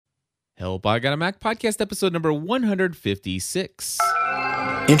Help, I Got a Mac podcast episode number 156.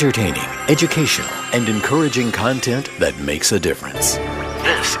 Entertaining, educational, and encouraging content that makes a difference.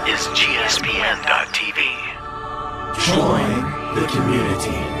 This is GSPN.TV. Join the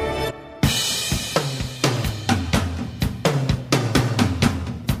community.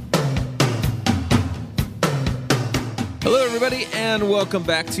 Hello, everybody, and welcome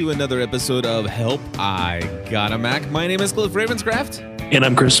back to another episode of Help, I Got a Mac. My name is Cliff Ravenscraft. And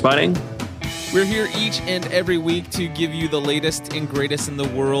I'm Chris Spotting. We're here each and every week to give you the latest and greatest in the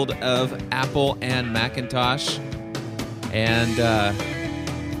world of Apple and Macintosh. And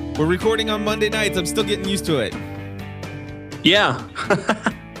we're recording on Monday nights. I'm still getting used to it. Yeah.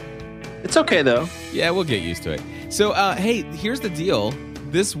 It's okay, though. Yeah, we'll get used to it. So, hey, here's the deal.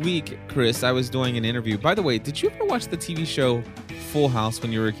 This week, Chris, I was doing an interview. By the way, did you ever watch the TV show Full House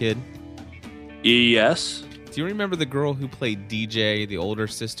when you were a kid? Yes. Do you remember the girl who played DJ, the older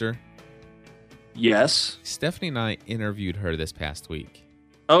sister? Yes. Stephanie and I interviewed her this past week.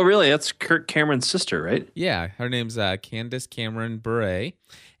 Oh, really? That's Kirk Cameron's sister, right? Yeah, her name's Candace Cameron Bure.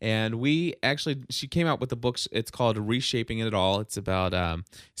 And she came out with a book. It's called Reshaping It All. It's about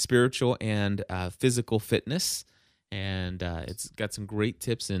spiritual and physical fitness. And it's got some great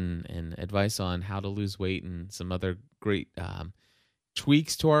tips and advice on how to lose weight and some other great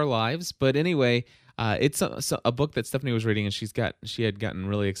tweaks to our lives. But anyway, it's a book that Stephanie was reading, and she had gotten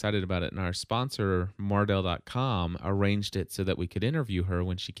really excited about it. And our sponsor, Mardel.com, arranged it so that we could interview her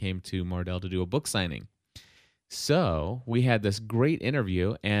when she came to Mardel to do a book signing. So we had this great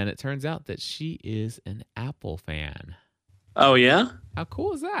interview, and it turns out that she is an Apple fan. Oh, yeah? How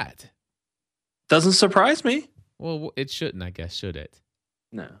cool is that? Doesn't surprise me. Well, it shouldn't, I guess, should it?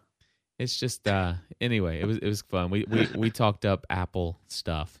 No. It's just anyway, it was fun. We talked up Apple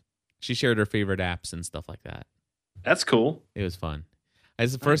stuff. She shared her favorite apps and stuff like that. That's cool. It was fun.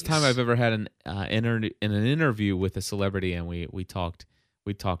 It's the first time I've ever had an interview with a celebrity, and we talked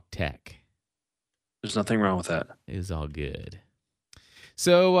tech. There's nothing wrong with that. It was all good.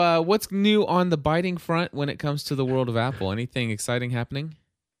 So, what's new on the biting front when it comes to the world of Apple? Anything exciting happening?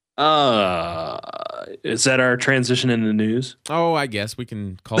 Is that our transition into news? Oh, I guess we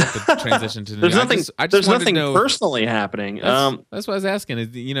can call it the transition to there's news. There's nothing personally happening. That's what I was asking.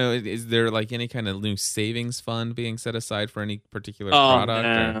 Is there like any kind of new savings fund being set aside for any particular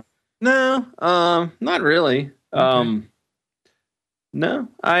product? No, not really. Okay. No,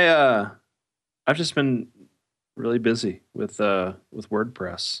 I've just been really busy with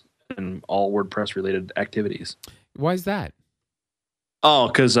WordPress and all WordPress related activities. Why is that? Oh,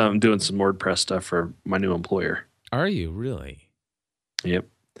 because I'm doing some WordPress stuff for my new employer. Are you really? Yep.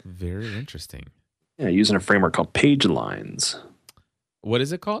 Very interesting. Yeah, using a framework called PageLines. What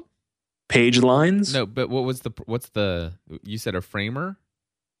is it called? PageLines? No, but what's the you said a framer?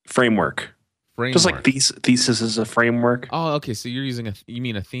 Framework. Just like thesis is a framework. Oh, okay. So you're using you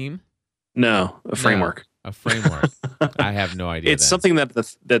mean a theme? No, a framework. No, a framework. I have no idea. It's something that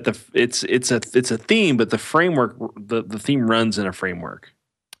it's a theme, but the framework the theme runs in a framework.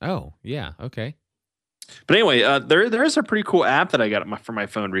 Oh, yeah, okay. But anyway, there is a pretty cool app that I got for my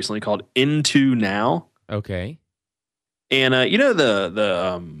phone recently called Into Now. Okay. And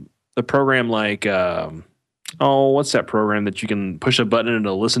the program like what's that program that you can push a button and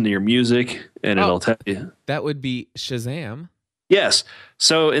it'll listen to your music and it'll tell you? That would be Shazam. Yes.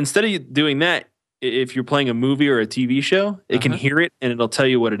 So instead of doing that, if you're playing a movie or a TV show, it can hear it and it'll tell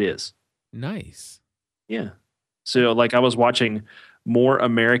you what it is. Nice. Yeah. So like I was watching More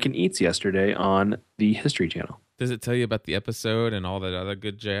American Eats yesterday on the History Channel. Does it tell you about the episode and all that other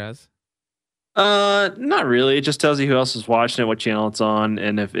good jazz? Not really. It just tells you who else is watching it, what channel it's on,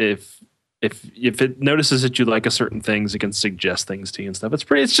 and if it notices that you like a certain things, it can suggest things to you and stuff.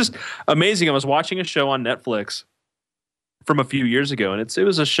 It's just amazing. I was watching a show on Netflix from a few years ago, and it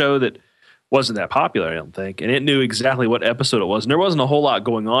was a show that wasn't that popular, I don't think, and it knew exactly what episode it was, and there wasn't a whole lot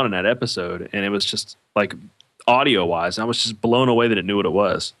going on in that episode, and it was just like audio-wise, I was just blown away that it knew what it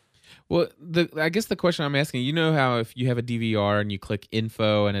was. Well, I guess the question I'm asking, you know how if you have a DVR and you click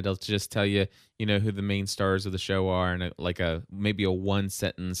info and it'll just tell you, who the main stars of the show are and maybe a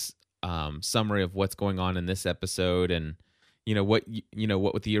one-sentence summary of what's going on in this episode and what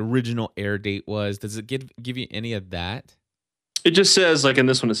the original air date was. Does it give you any of that? It just says, like in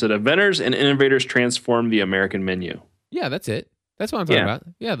this one, it said, inventors and innovators transform the American menu. Yeah, that's it. That's what I'm talking about.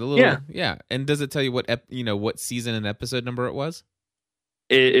 Yeah, the little yeah. And does it tell you what season and episode number it was?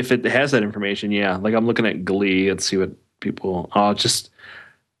 If it has that information, yeah. Like I'm looking at Glee and see what people. It's just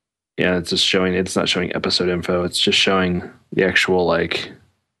showing. It's not showing episode info. It's just showing the actual like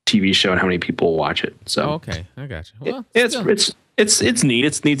TV show and how many people watch it. So okay, I got you. Well, It's neat.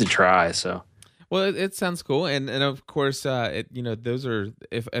 It's neat to try. So Well, it sounds cool, and of course, those are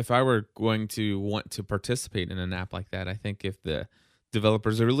if I were going to want to participate in an app like that, I think if the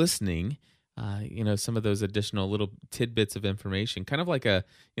developers are listening, some of those additional little tidbits of information, kind of like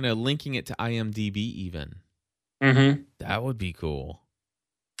linking it to IMDb, even that would be cool.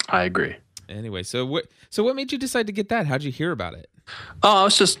 I agree. Anyway, so what made you decide to get that? How'd you hear about it? Oh, I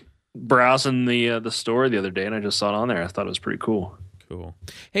was just browsing the store the other day, and I just saw it on there. I thought it was pretty cool. Cool.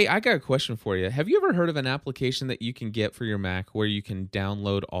 Hey, I got a question for you. Have you ever heard of an application that you can get for your Mac where you can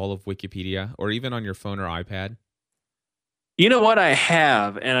download all of Wikipedia, or even on your phone or iPad? You know what? I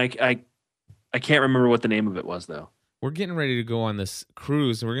have, and I can't remember what the name of it was though. We're getting ready to go on this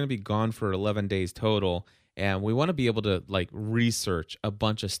cruise, and we're going to be gone for 11 days total, and we want to be able to research a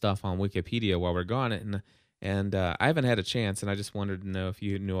bunch of stuff on Wikipedia while we're gone. And I haven't had a chance, and I just wanted to know if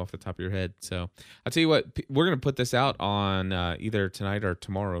you knew off the top of your head. So I'll tell you what, we're going to put this out on either tonight or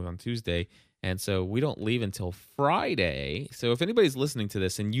tomorrow on Tuesday, and so we don't leave until Friday. So if anybody's listening to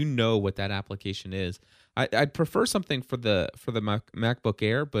this and you know what that application is, I'd prefer something for the MacBook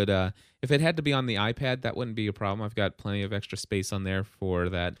Air, but if it had to be on the iPad, that wouldn't be a problem. I've got plenty of extra space on there for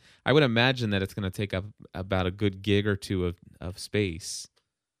that. I would imagine that it's going to take up about a good gig or two of space.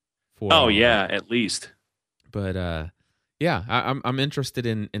 Oh yeah, at least. But yeah, I'm interested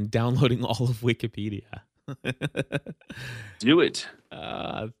in downloading all of Wikipedia. Do it.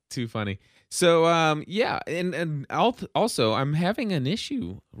 Too funny. So yeah, and also I'm having an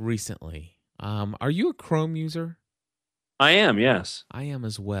issue recently. Are you a Chrome user? I am, yes. I am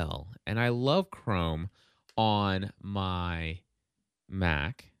as well, and I love Chrome on my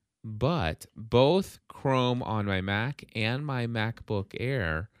Mac. But both Chrome on my Mac and my MacBook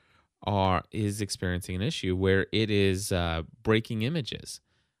Air is experiencing an issue where it is breaking images,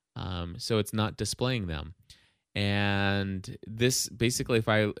 so it's not displaying them. And this basically, if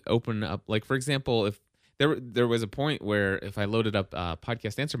I open up, for example, if there was a point where if I loaded up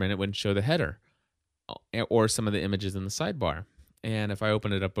Podcast Answer Man, it wouldn't show the header or some of the images in the sidebar. And if I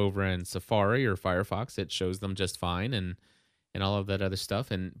open it up over in Safari or Firefox, it shows them just fine and all of that other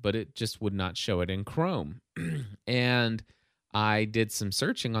stuff. But it just would not show it in Chrome. And I did some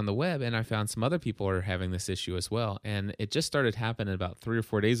searching on the web, and I found some other people are having this issue as well. And it just started happening about 3 or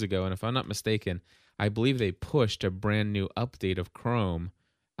 4 days ago. And if I'm not mistaken, I believe they pushed a brand new update of Chrome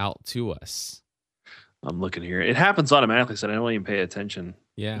out to us. I'm looking here. It happens automatically, so I don't even pay attention.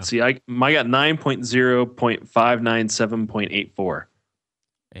 Yeah. Let's see, I got 9.0.597.84.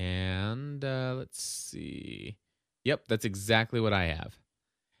 And let's see. Yep, that's exactly what I have.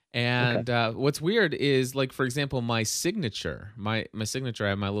 And what's weird is, for example, my signature. My signature, I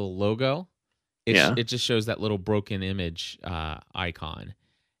have my little logo. It just shows that little broken image icon.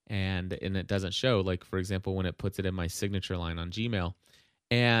 And it doesn't show, for example, when it puts it in my signature line on Gmail.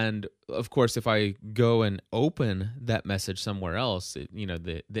 And of course, if I go and open that message somewhere else,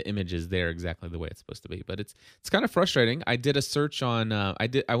 the image is there exactly the way it's supposed to be. But it's kind of frustrating. I did a search on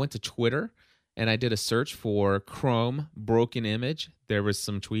I went to Twitter and I did a search for Chrome broken image. There was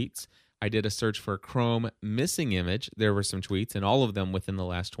some tweets. I did a search for Chrome missing image. There were some tweets, and all of them within the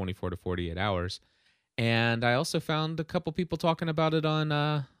last 24 to 48 hours. And I also found a couple people talking about it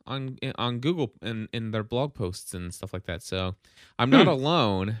on Google in their blog posts and stuff like that. So I'm not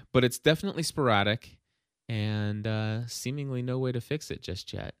alone, but it's definitely sporadic and seemingly no way to fix it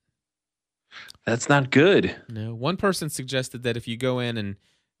just yet. That's not good. No, one person suggested that if you go in and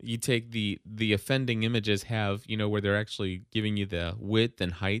you take the offending images have, where they're actually giving you the width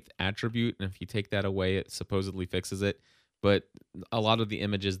and height attribute, and if you take that away, it supposedly fixes it. But a lot of the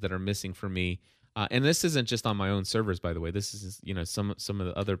images that are missing for me, and this isn't just on my own servers, by the way. This is, some of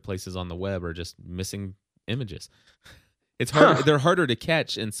the other places on the web are just missing images. It's hard. They're harder to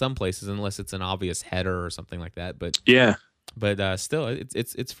catch in some places unless it's an obvious header or something like that. But yeah, still,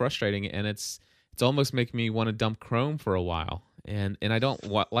 it's frustrating, and it's almost making me want to dump Chrome for a while. And I don't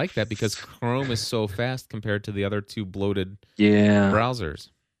like that because Chrome is so fast compared to the other two bloated browsers.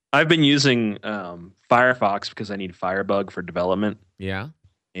 I've been using Firefox because I need Firebug for development. Yeah.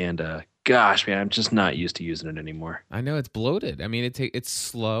 And gosh, man, I'm just not used to using it anymore. I know it's bloated. I mean, it's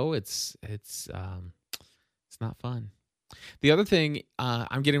slow. It's not fun. The other thing,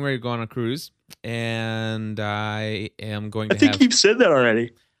 I'm getting ready to go on a cruise, and I am going to. I think you've said that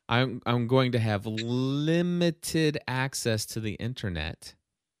already. I'm going to have limited access to the internet.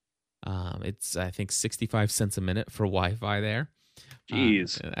 It's I think 65 cents a minute for Wi-Fi there.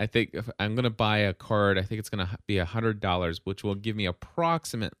 Jeez. I think if I'm going to buy a card, I think it's going to be $100, which will give me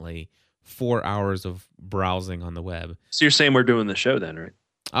approximately 4 hours of browsing on the web. So you're saying we're doing the show then, right?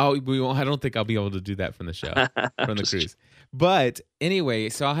 Oh, we won't. I don't think I'll be able to do that from the show, from the cruise. But anyway,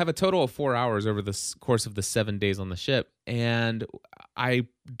 so I'll have a total of 4 hours over the course of the 7 days on the ship, and I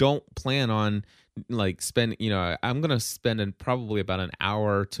don't plan on I'm going to spend probably about an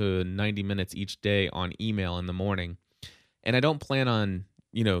hour to 90 minutes each day on email in the morning. And I don't plan on,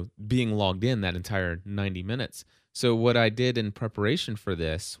 being logged in that entire 90 minutes. So what I did in preparation for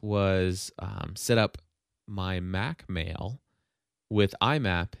this was set up my Mac mail with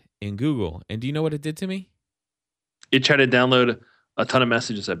IMAP in Google. And do you know what it did to me? It tried to download a ton of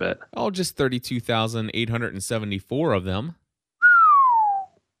messages, I bet. Oh, just 32,874 of them.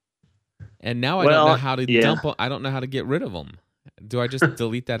 And now I don't know how to dump them. I don't know how to get rid of them. Do I just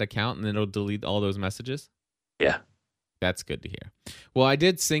delete that account and then it'll delete all those messages? Yeah. That's good to hear. Well, I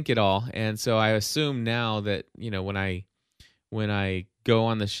did sync it all, and so I assume now that, when I go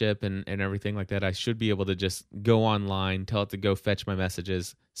on the ship and everything like that, I should be able to just go online, tell it to go fetch my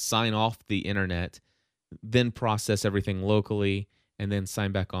messages, sign off the internet, then process everything locally, and then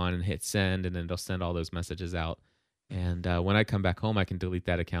sign back on and hit send, and then it'll send all those messages out. And when I come back home, I can delete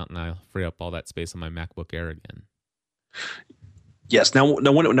that account, and I'll free up all that space on my MacBook Air again. Yes. Now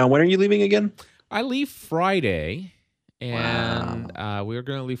when are you leaving again? I leave Friday, and we're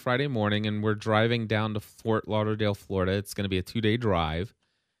going to leave Friday morning, and we're driving down to Fort Lauderdale, Florida. It's going to be a 2-day drive,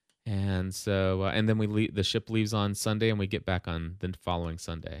 and so and then the ship leaves on Sunday, and we get back on the following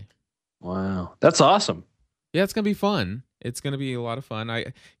Sunday. Wow, that's awesome. Yeah, it's going to be fun. It's going to be a lot of fun. I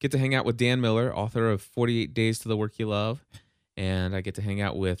get to hang out with Dan Miller, author of 48 Days to the Work You Love. And I get to hang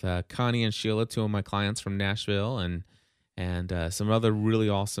out with Connie and Sheila, two of my clients from Nashville, and some other really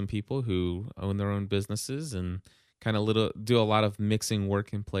awesome people who own their own businesses and kind of do a lot of mixing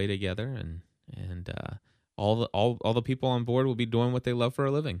work and play together. And all the people on board will be doing what they love for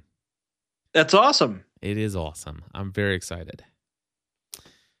a living. That's awesome. It is awesome. I'm very excited.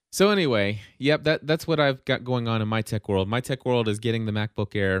 So anyway, yep, that's what I've got going on in my tech world. My tech world is getting the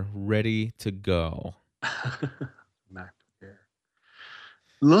MacBook Air ready to go. MacBook Air.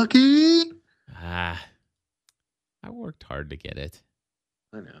 Lucky. I worked hard to get it.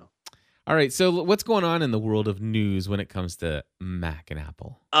 I know. All right, so what's going on in the world of news when it comes to Mac and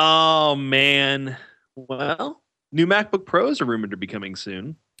Apple? Oh, man. Well, new MacBook Pros are rumored to be coming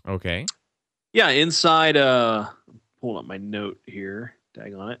soon. Okay. Yeah, inside, pull up my note here.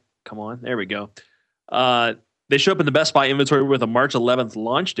 Tag on it. Come on. There we go. They show up in the Best Buy inventory with a March 11th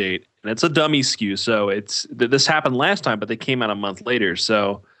launch date, and it's a dummy SKU. So this happened last time, but they came out a month later.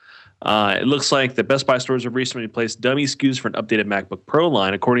 So it looks like the Best Buy stores have recently placed dummy SKUs for an updated MacBook Pro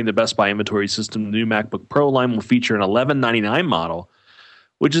line. According to the Best Buy inventory system, the new MacBook Pro line will feature an $1199 model,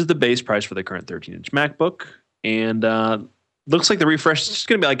 which is the base price for the current 13-inch MacBook. And looks like the refresh is just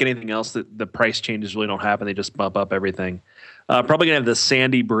going to be like anything else. That the price changes really don't happen. They just bump up everything. Probably going to have the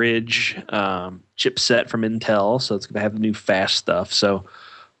Sandy Bridge chipset from Intel, so it's going to have the new fast stuff. So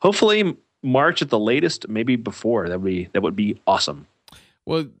hopefully March at the latest, maybe before. That would be awesome.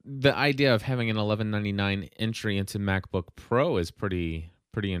 Well, the idea of having an $1199 entry into MacBook Pro is pretty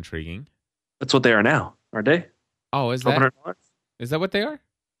intriguing. That's what they are now, aren't they? Oh, is that? Is that what they are?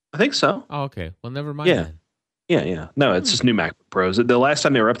 I think so. Oh, okay. Well, never mind then. Yeah. No, it's just new MacBook Pros. The last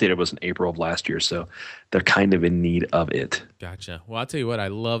time they were updated was in April of last year, so they're kind of in need of it. Gotcha. Well, I'll tell you what, I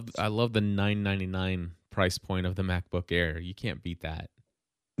love the $999 price point of the MacBook Air. You can't beat that.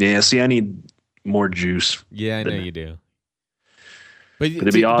 Yeah, see, I need more juice. Yeah, I know you do. But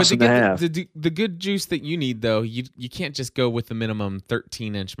it'd be awesome to have. The good juice that you need, though, you can't just go with the minimum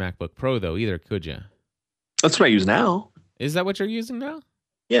 13-inch MacBook Pro, though, either, could you? That's what I use now. Is that what you're using now?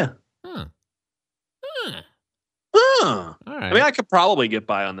 Yeah. Huh. All right. I mean, I could probably get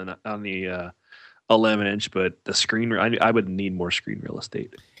by on the 11-inch, but the screen, I would need more screen real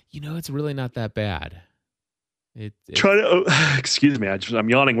estate. It's really not that bad. Excuse me, I'm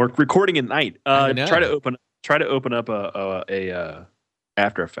yawning. We're recording at night. Try to open up a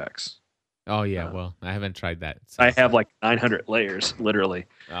After Effects. Oh yeah, well, I haven't tried that. So. I have like 900 layers, literally.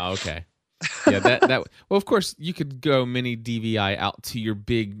 Oh, okay. Yeah, that. Well, of course, you could go mini DVI out to your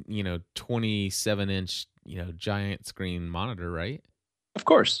big, 27-inch, giant screen monitor, right? Of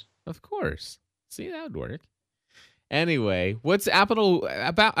course. See, that would work. Anyway, what's Apple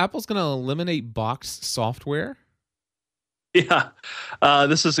about? Apple's going to eliminate box software. Yeah,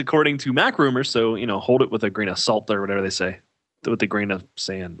 this is according to Mac rumors. So hold it with a grain of salt or whatever they say, with a grain of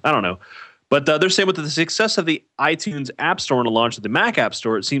sand. I don't know. But they're saying with the success of the iTunes App Store and the launch of the Mac App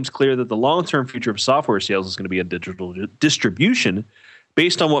Store, it seems clear that the long-term future of software sales is going to be a digital distribution.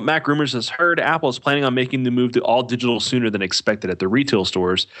 Based on what Mac Rumors has heard, Apple is planning on making the move to all digital sooner than expected at the retail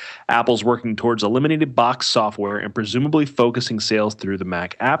stores. Apple's working towards eliminating box software and presumably focusing sales through the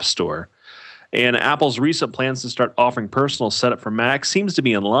Mac App Store. And Apple's recent plans to start offering personal setup for Mac seems to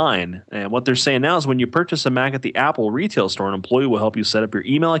be in line. And what they're saying now is when you purchase a Mac at the Apple retail store, an employee will help you set up your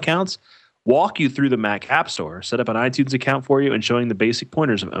email accounts, walk you through the Mac App Store, set up an iTunes account for you, and showing the basic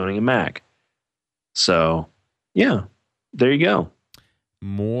pointers of owning a Mac. So, yeah, there you go.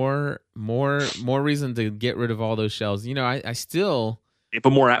 More reason to get rid of all those shells. You know, I still... But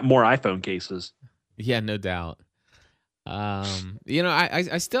more iPhone cases. Yeah, no doubt. You know,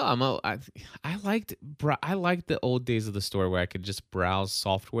 I still I liked the old days of the store where I could just browse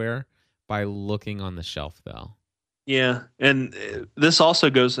software by looking on the shelf though. Yeah, and this also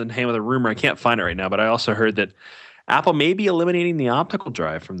goes in hand with a rumor. I can't find it right now, but I also heard that Apple may be eliminating the optical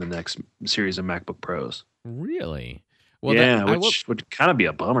drive from the next series of MacBook Pros. Really? Well, yeah, which would kind of be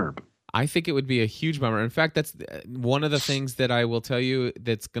a bummer. I think it would be a huge bummer. In fact, that's one of the things that I will tell you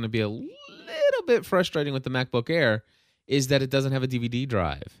that's going to be a little bit frustrating with the MacBook Air is that it doesn't have a DVD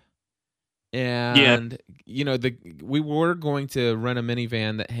drive. And, you know, we were going to rent a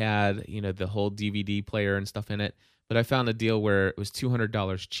minivan that had, you know, the whole DVD player and stuff in it, but I found a deal where it was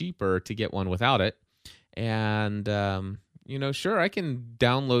 $200 cheaper to get one without it. And, you know, sure, I can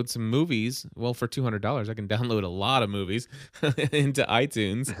download some movies. Well, for $200, I can download a lot of movies into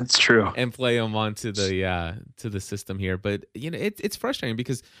iTunes. That's true. And play them onto the system here. But you know, it's frustrating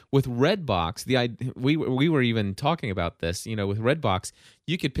because with Redbox, we were even talking about this. You know, with Redbox,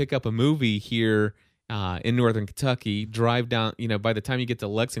 you could pick up a movie here in Northern Kentucky, drive down. You know, by the time you get to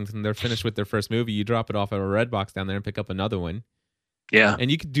Lexington, they're finished with their first movie. You drop it off at a Redbox down there and pick up another one. Yeah, and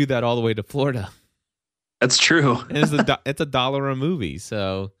you could do that all the way to Florida. That's true. And it's $1 a movie.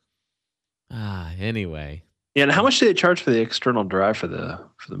 So, anyway. Yeah, and how much do they charge for the external drive for the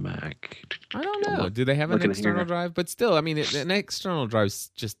Mac? I don't know. Do they have an external drive? But still, I mean, an external drive's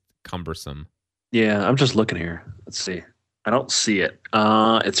just cumbersome. Yeah, I'm just looking here. Let's see. I don't see it.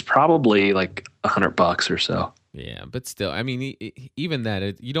 It's probably like $100 or so. Yeah, but still, I mean, even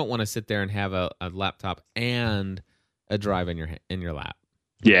that, you don't want to sit there and have a laptop and a drive in your lap.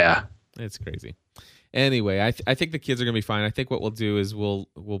 Yeah, it's crazy. Anyway, I think the kids are gonna be fine. I think what we'll do is we'll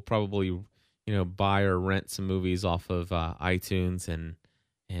probably, you know, buy or rent some movies off of iTunes and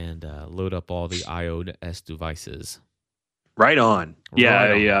load up all the iOS devices. Right on.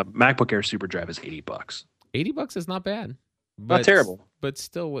 Yeah. MacBook Air Super Drive is $80. $80 is not bad. Not terrible. But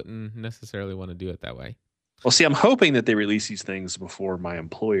still wouldn't necessarily want to do it that way. Well, see, I'm hoping that they release these things before my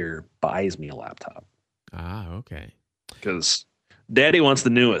employer buys me a laptop. Ah, okay. Because Daddy wants the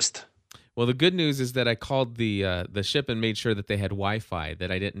newest. Well, the good news is that I called the ship and made sure that they had Wi-Fi,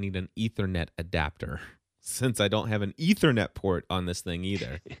 that I didn't need an Ethernet adapter, since I don't have an Ethernet port on this thing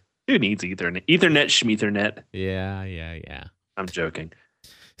either. Who needs Ethernet? Ethernet, schmeethernet. Yeah. I'm joking.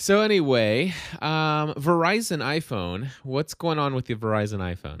 So anyway, Verizon iPhone. What's going on with the Verizon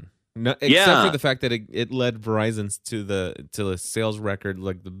iPhone? No, except for the fact that it led Verizon's to the sales record,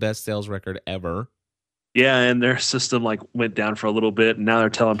 like the best sales record ever. Yeah, and their system like went down for a little bit, and now they're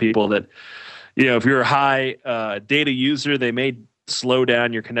telling people that, you know, if you're a high data user, they may slow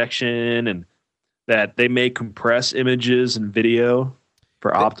down your connection, and that they may compress images and video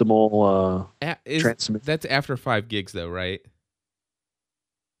for optimal transmission. That's after 5 gigs, though, right?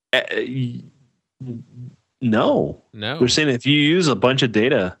 No. They're saying if you use a bunch of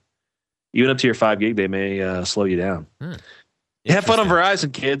data, even up to your 5 gig, they may slow you down. Have fun on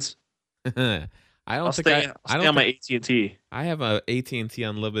Verizon, kids. I'll stay on my AT&T. I have a AT&T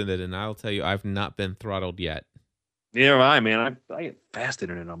Unlimited, and I'll tell you, I've not been throttled yet. Neither have I, man. I get fast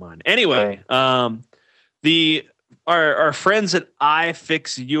internet on mine. Anyway, our friends at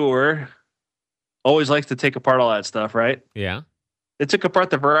iFixYour always like to take apart all that stuff, right? Yeah. They took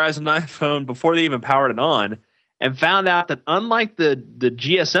apart the Verizon iPhone before they even powered it on, and found out that unlike the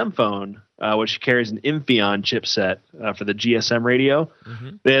GSM phone, which carries an Infineon chipset for the GSM radio,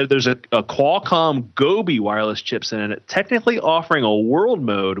 there's a Qualcomm Gobi wireless chipset in it, technically offering a world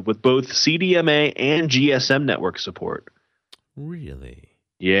mode with both CDMA and GSM network support. Really?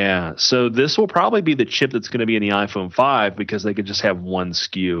 Yeah. So this will probably be the chip that's going to be in the iPhone 5 because they could just have one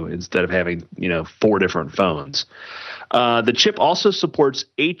SKU instead of having, 4 different phones. The chip also supports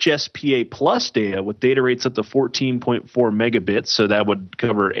HSPA plus data with data rates up to 14.4 megabits. So that would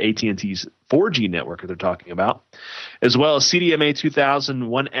cover AT&T's 4G network that they're talking about, as well as CDMA 2000,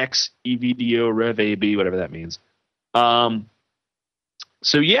 1X EVDO Rev AB, whatever that means. The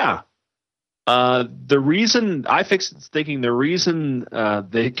reason iFixit's thinking the reason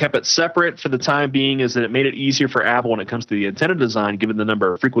they kept it separate for the time being is that it made it easier for Apple when it comes to the antenna design, given the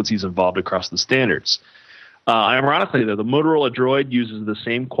number of frequencies involved across the standards. Ironically, though, the Motorola Droid uses the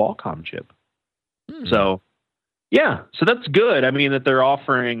same Qualcomm chip. So Yeah, so that's good. I mean, that they're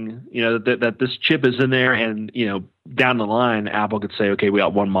offering, that this chip is in there, and down the line, Apple could say, okay, we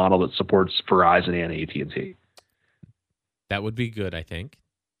got one model that supports Verizon and AT&T. That would be good, I think.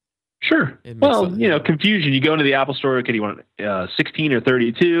 Sure. It makes Well, confusion. You go into the Apple Store. Okay, do you want 16 or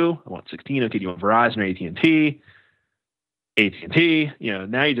 32? I want 16. Okay, do you want Verizon or AT&T? AT&T.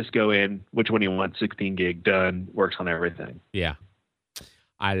 Now you just go in. Which one do you want? 16 gig done. Works on everything. Yeah,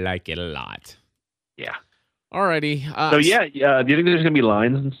 I like it a lot. Yeah. Alrighty. So do you think there's going to be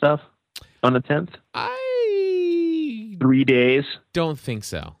lines and stuff on the 10th? I 3 days. Don't think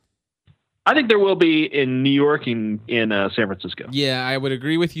so. I think there will be in New York and in San Francisco. Yeah, I would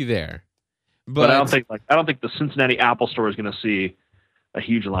agree with you there. But I don't think the Cincinnati Apple Store is going to see a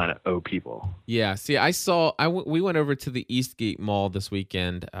huge line of people. Yeah, see, we went over to the Eastgate Mall this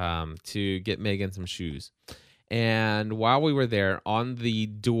weekend to get Megan some shoes. And while we were there, on the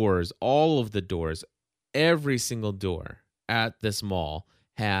doors, all of the doors, every single door at this mall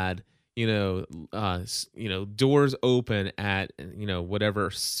had doors open at whatever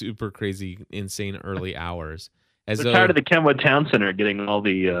super crazy insane early hours. They're tired of the Kenwood Town Center getting all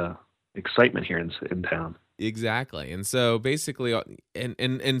the excitement here in town. Exactly. And so basically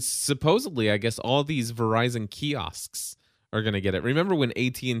and supposedly I guess all these Verizon kiosks are going to get it. Remember when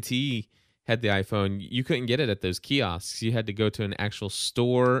AT&T had the iPhone, you couldn't get it at those kiosks. You had to go to an actual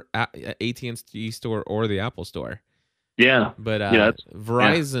store, AT&T store or the Apple store. Yeah. But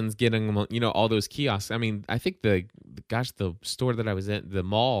Verizon's getting them, all those kiosks. I mean, I think the store that I was at, the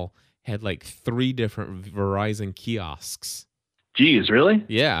mall, had like 3 different Verizon kiosks. Geez, really?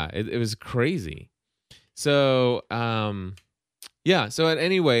 Yeah, it was crazy. So, so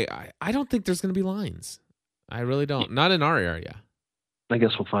anyway, I don't think there's going to be lines. I really don't. Not in our area. I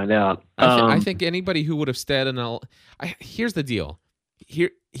guess we'll find out. I think anybody who would have stayed here's the deal.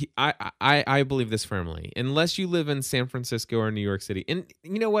 I believe this firmly. Unless you live in San Francisco or New York City, and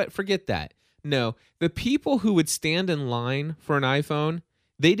you know what? Forget that. No, the people who would stand in line for an iPhone,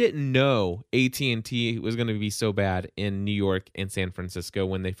 they didn't know AT&T was going to be so bad in New York and San Francisco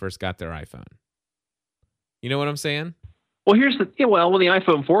when they first got their iPhone. You know what I'm saying? Well, when the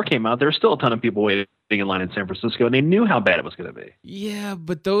iPhone 4 came out, there were still a ton of people waiting in line in San Francisco, and they knew how bad it was going to be. Yeah,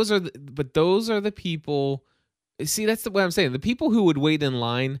 but those are the people. See, that's what I'm saying. The people who would wait in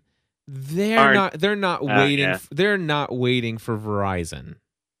line, they're not waiting for Verizon.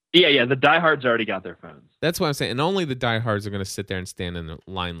 Yeah. The diehards already got their phones. That's what I'm saying. And only the diehards are going to sit there and stand in a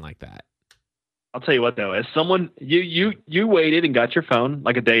line like that. I'll tell you what, though, as someone you waited and got your phone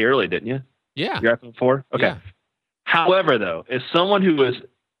like a day early, didn't you? Yeah. Your iPhone 4? Okay. Yeah. However, though, as someone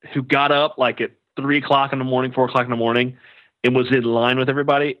who got up like at 3 o'clock in the morning, 4 o'clock in the morning, and was in line with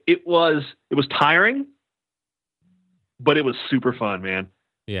everybody, it was tiring, but it was super fun, man.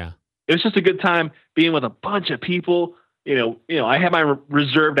 Yeah. It was just a good time being with a bunch of people. I had my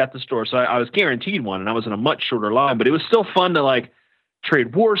reserved at the store, so I was guaranteed one, and I was in a much shorter line, but it was still fun to like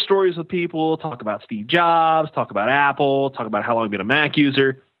trade war stories with people, talk about Steve Jobs, talk about Apple, talk about how long I've been a Mac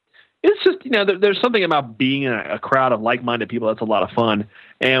user. It's just, there's something about being in a crowd of like-minded people that's a lot of fun.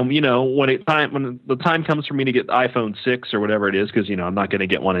 And, when the time comes for me to get the iPhone 6 or whatever it is, because, I'm not going to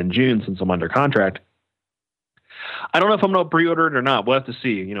get one in June since I'm under contract. I don't know if I'm going to pre-order it or not. We'll have to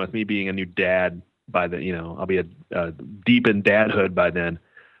see, with me being a new dad by then, I'll be deep in dadhood by then.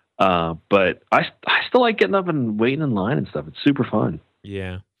 But I still like getting up and waiting in line and stuff. It's super fun.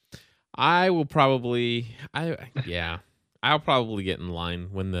 Yeah. I'll probably get in line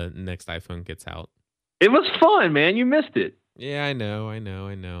when the next iPhone gets out. It was fun, man. You missed it. Yeah, I know. I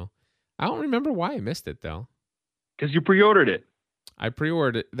don't remember why I missed it, though. Because you pre-ordered it. I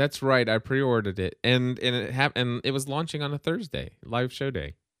pre-ordered it. That's right. I pre-ordered it. And it was launching on a Thursday, live show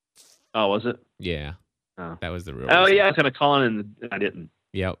day. Oh, was it? Yeah. Oh. That was the real reason. Yeah, I was going to call in and I didn't.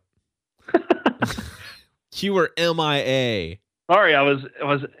 Yep. You were MIA. Sorry, I was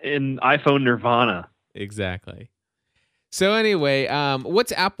in iPhone Nirvana. Exactly. So anyway,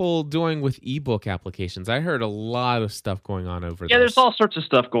 what's Apple doing with ebook applications? I heard a lot of stuff going on over there. Yeah, there's all sorts of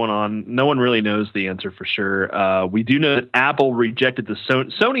stuff going on. No one really knows the answer for sure. We do know that Apple rejected the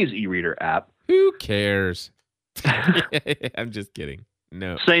Sony's e-reader app. Who cares? I'm just kidding.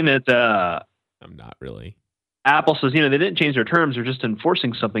 No. Saying that I'm not really. Apple says, they didn't change their terms. They're just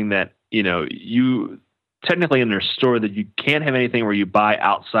enforcing something that, you technically in their store that you can't have anything where you buy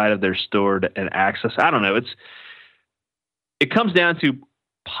outside of their store and access. I don't know. It comes down to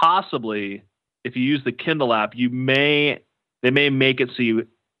possibly if you use the Kindle app, they may make it so you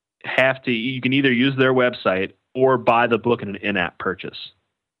can either use their website or buy the book in an in-app purchase.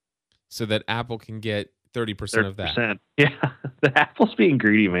 So that Apple can get 30% of that. Yeah. The Apple's being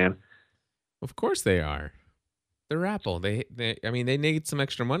greedy, man. Of course they are. They're Apple. I mean, they need some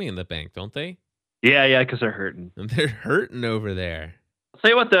extra money in the bank, don't they? Yeah, because they're hurting. And they're hurting over there. I'll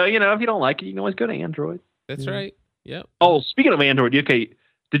tell you what, though, if you don't like it, you can always go to Android. That's right. Yep. Oh, speaking of Android, okay,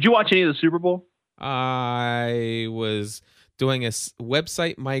 did you watch any of the Super Bowl? I was doing a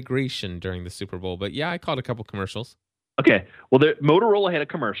website migration during the Super Bowl, but yeah, I caught a couple commercials. Okay, well, Motorola had a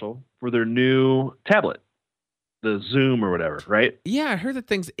commercial for their new tablet, the Zoom or whatever, right? Yeah, I heard that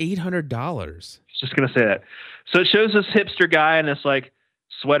thing's $800. Just gonna say that. So it shows this hipster guy in this like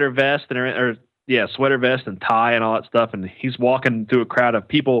sweater vest sweater vest and tie and all that stuff, and he's walking through a crowd of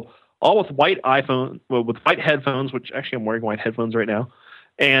people, all with white with white headphones, which actually I'm wearing white headphones right now,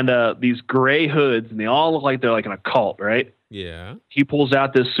 and these gray hoods, and they all look like they're like in a cult, right? Yeah. He pulls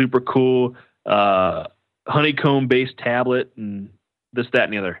out this super cool honeycomb-based tablet and this, that,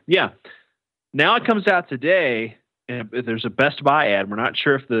 and the other. Yeah. Now it comes out today, and there's a Best Buy ad. We're not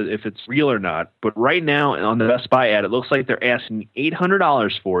sure if it's real or not, but right now on the Best Buy ad, it looks like they're asking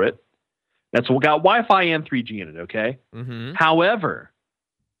 $800 for it. That's got Wi-Fi and 3G in it, okay? Mm-hmm. However,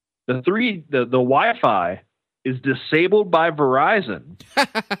 the Wi-Fi is disabled by Verizon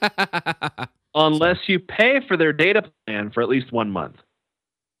unless you pay for their data plan for at least 1 month.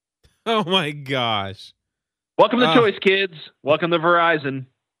 Oh my gosh. Welcome to Choice, kids. Welcome to Verizon.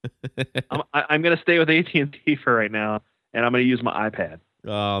 I'm going to stay with AT&T for right now, and I'm going to use my iPad.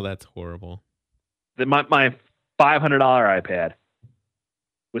 Oh, that's horrible. My $500 iPad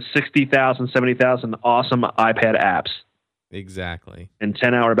with 60,000, 70,000 awesome iPad apps. Exactly. And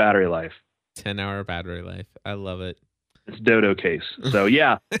 10-hour battery life. 10-hour battery life. I love it. It's Dodo case. So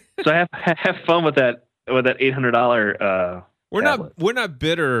yeah. So have fun with that $800 We're not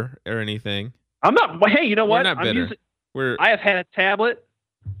bitter or anything. I'm not. Hey, you know what? We're not bitter. I have had a tablet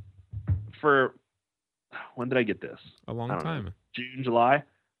for, when did I get this? A long time. June, July.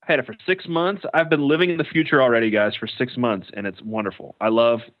 I've had it for 6 months. I've been living in the future already, guys, for 6 months, and it's wonderful. I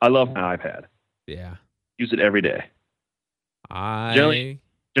love my iPad. Yeah. Use it every day. Generally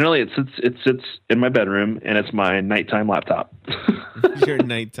it sits in my bedroom, and it's my nighttime laptop. Your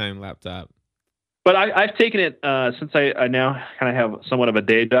nighttime laptop. But I've taken it since I now kind of have somewhat of a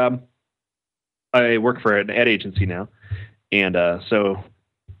day job. I work for an ad agency now, and so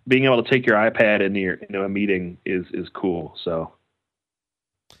being able to take your iPad into a meeting is cool. So,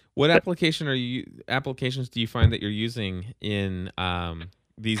 what applications do you find that you're using in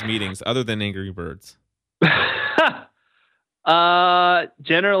these meetings other than Angry Birds?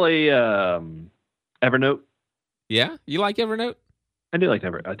 Generally, Evernote. Yeah, you like Evernote? I do like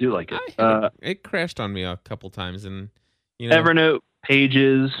Evernote. I do like it. It crashed on me a couple times, and Evernote,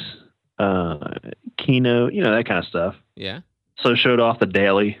 Pages, Keynote, that kind of stuff. Yeah. So showed off the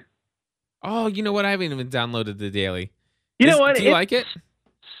Daily. Oh, you know what? I haven't even downloaded the Daily. You know what? Do you like it?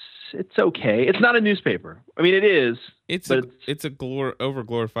 It's okay. It's not a newspaper. I mean, it is. It's a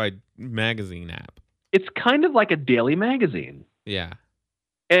overglorified magazine app. It's kind of like a daily magazine. Yeah.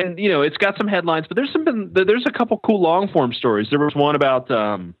 And it's got some headlines, but there's a couple cool long form stories. There was one about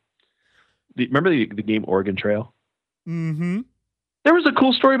remember the game Oregon Trail? Mm-hmm. There was a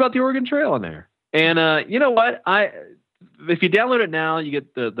cool story about the Oregon Trail in there. And you know what? If you download it now, you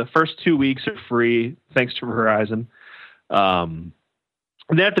get the first 2 weeks are free, thanks to Verizon. And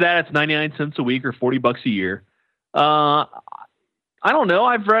then after that, it's 99 cents a week or $40 a year. I don't know.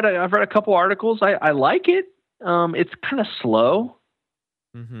 I've read a couple articles. I like it. It's kind of slow.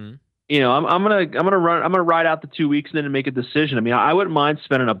 Mm-hmm. I'm gonna ride out the 2 weeks and then make a decision. I mean, I wouldn't mind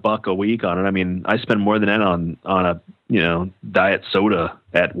spending $1 a week on it. I mean, I spend more than that on a diet soda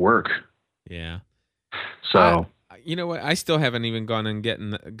at work. Yeah. So you know what? I still haven't even gone and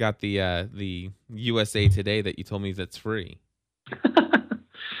got the USA Today that you told me that's free.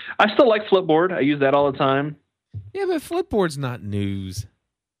 I still like Flipboard. I use that all the time. Yeah, but Flipboard's not news.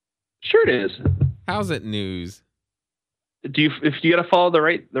 Sure it is. How's it news? If you got to follow the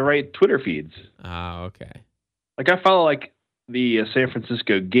right Twitter feeds. Oh, okay. Like I follow like the San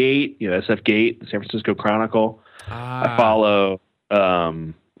Francisco Gate, SF Gate, the San Francisco Chronicle. I follow.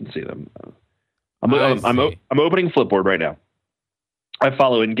 Let's see them. I'm opening Flipboard right now. I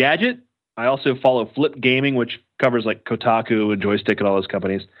follow Engadget. I also follow Flip Gaming, which covers like Kotaku and Joystick and all those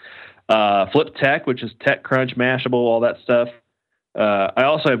companies. Flip Tech, which is TechCrunch, Mashable, all that stuff. I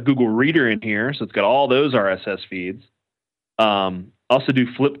also have Google Reader in here, so it's got all those RSS feeds. Also do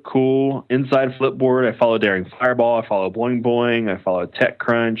Flip Cool, Inside Flipboard. I follow Daring Fireball. I follow Boing Boing. I follow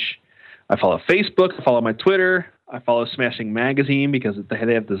TechCrunch. I follow Facebook. I follow my Twitter. I follow Smashing Magazine because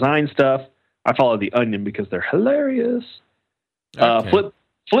they have design stuff. I follow The Onion because they're hilarious. Okay.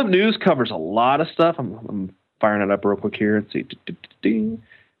 Flip News covers a lot of stuff. I'm firing it up real quick here. Let's see.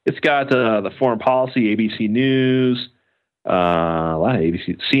 It's got the foreign policy, ABC News, a lot of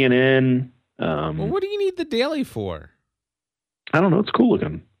ABC, CNN. Well, what do you need the daily for? I don't know. It's cool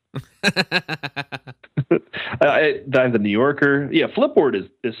looking. I have the New Yorker. Yeah, Flipboard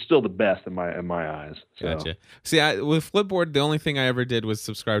is still the best in my eyes. So. Gotcha. See, with Flipboard, the only thing I ever did was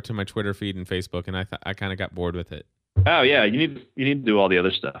subscribe to my Twitter feed and Facebook, and I kind of got bored with it. Oh yeah, you need to do all the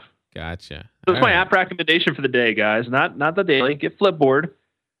other stuff. Gotcha. So that's my app recommendation for the day, guys. Not the daily. Get Flipboard.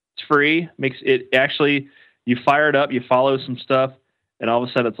 It's free. Makes it actually, you fire it up, you follow some stuff, and all of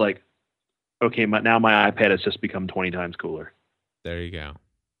a sudden it's like, okay, now my iPad has just become 20 times cooler. There you go.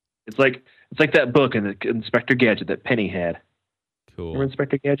 It's like that book in Inspector Gadget that Penny had. Cool. Remember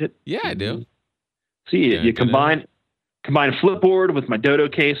Inspector Gadget? Yeah, I do. See, you combine Flipboard with my Dodo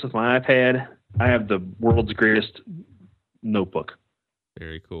case with my iPad. I have the world's greatest notebook.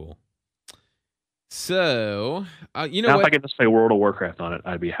 Very cool. So, you know now what? If I could just play World of Warcraft on it,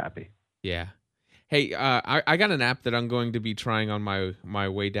 I'd be happy. Yeah. Hey, I got an app that I'm going to be trying on my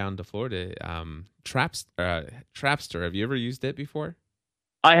way down to Florida. Trapster. Have you ever used it before?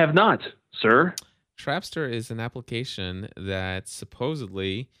 I have not, sir. Trapster is an application that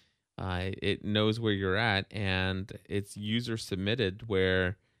supposedly it knows where you're at, and it's user submitted,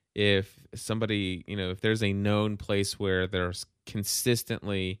 where if somebody, if there's a known place where there's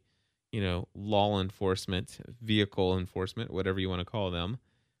consistently, law enforcement, vehicle enforcement, whatever you want to call them,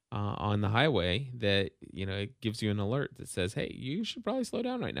 on the highway, that, it gives you an alert that says, hey, you should probably slow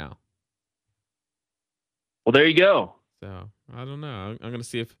down right now. Well, there you go. So I don't know. I'm going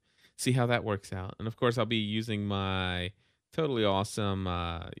to see how that works out. And of course, I'll be using my totally awesome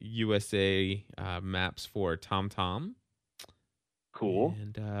USA maps for TomTom. Cool.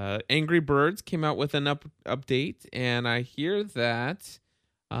 And Angry Birds came out with an update, and I hear that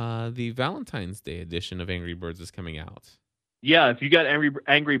the Valentine's Day edition of Angry Birds is coming out. Yeah, if you got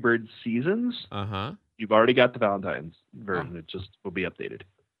Angry Birds Seasons, you've already got the Valentine's version. It just will be updated.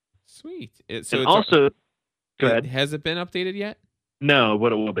 Sweet. Go ahead. Has it been updated yet? No,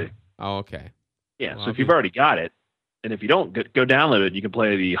 but it will be. Oh, okay. Yeah, well, so if you've already got it, and if you don't, go download it. You can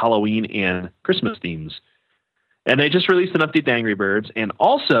play the Halloween and Christmas themes. And they just released an update to Angry Birds. And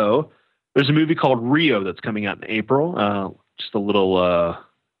also, there's a movie called Rio that's coming out in April. Just a little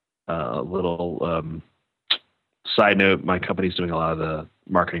side note, my company's doing a lot of the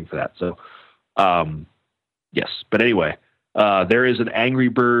marketing for that. So, yes. But anyway, there is an Angry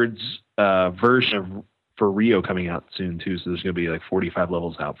Birds version for Rio coming out soon too. So there's going to be like 45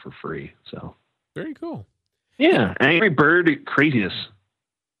 levels out for free. So very cool. Yeah, Angry Bird craziness.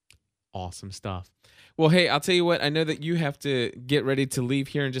 Awesome stuff. Well, hey, I'll tell you what. I know that you have to get ready to leave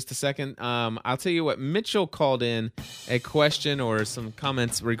here in just a second. I'll tell you what. Mitchell called in a question or some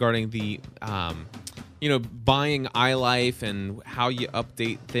comments regarding the, buying iLife and how you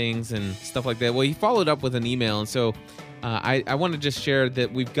update things and stuff like that. Well, he followed up with an email, and so I want to just share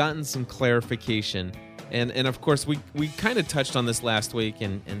that we've gotten some clarification. And of course, we kind of touched on this last week,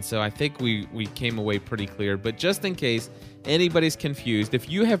 and so I think we came away pretty clear. But just in case anybody's confused, if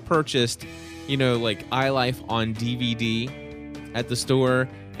you have purchased, like iLife on DVD at the store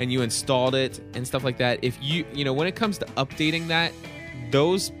and you installed it and stuff like that, if when it comes to updating that,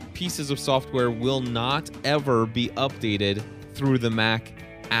 those pieces of software will not ever be updated through the Mac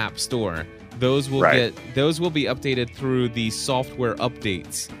App Store. Those will be updated through the software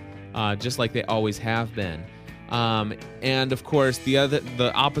updates. Just like they always have been. And of course,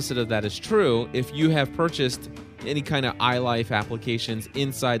 the opposite of that is true. If you have purchased any kind of iLife applications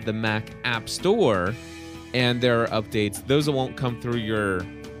inside the Mac App Store and there are updates, those won't come through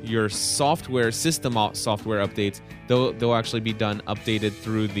your software system software updates. They'll actually be updated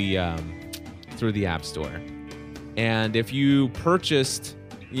through the App Store. And if you purchased,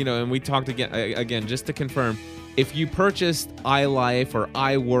 and we talked again just to confirm, if you purchased iLife or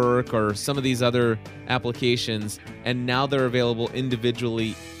iWork or some of these other applications and now they're available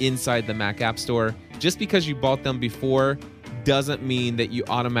individually inside the Mac App Store, just because you bought them before doesn't mean that you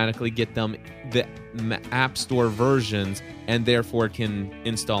automatically get them the App Store versions and therefore can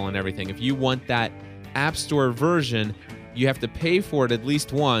install and everything. If you want that App Store version, you have to pay for it at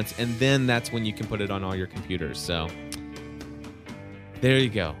least once, and then that's when you can put it on all your computers. So there you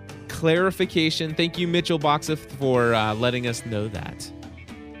go. Clarification. Thank you, Mitchell Boxa, for letting us know that.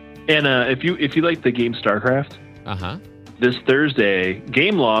 And if you like the game StarCraft, this Thursday,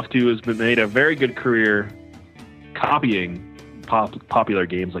 Gameloft, who has made a very good career copying popular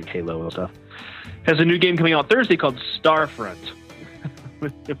games like Halo and stuff, has a new game coming out Thursday called Starfront,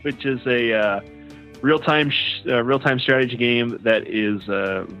 which is a real-time strategy game that is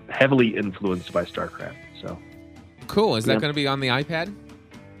heavily influenced by StarCraft. So cool. Is that going to be on the iPad?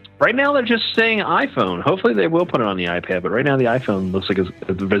 Right now, they're just saying iPhone. Hopefully, they will put it on the iPad. But right now, the iPhone looks like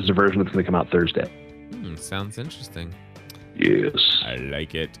there's a version that's going to come out Thursday. Sounds interesting. Yes. I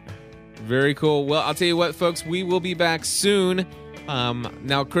like it. Very cool. Well, I'll tell you what, folks. We will be back soon.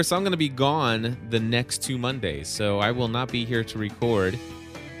 Now, Chris, I'm going to be gone the next 2 Mondays, so I will not be here to record.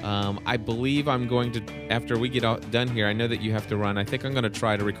 I believe I'm going to, after we get done here, I know that you have to run. I think I'm going to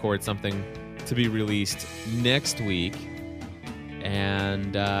try to record something to be released next week.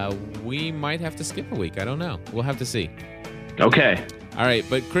 And we might have to skip a week. I don't know. We'll have to see. Okay. All right.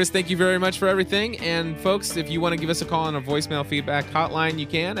 But, Chris, thank you very much for everything. And, folks, if you want to give us a call on our voicemail feedback hotline, you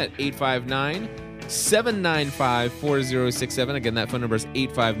can at 859-795-4067. Again, that phone number is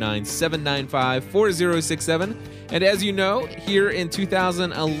 859-795-4067. And as you know, here in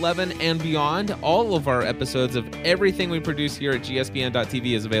 2011 and beyond, all of our episodes of everything we produce here at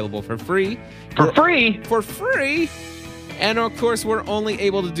gspn.tv is available for free. For free? For free. And, of course, we're only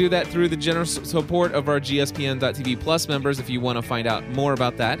able to do that through the generous support of our GSPN.TV Plus members. If you want to find out more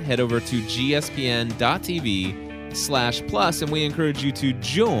about that, head over to gspn.tv/plus, and we encourage you to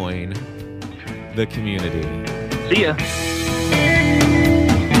join the community. See ya.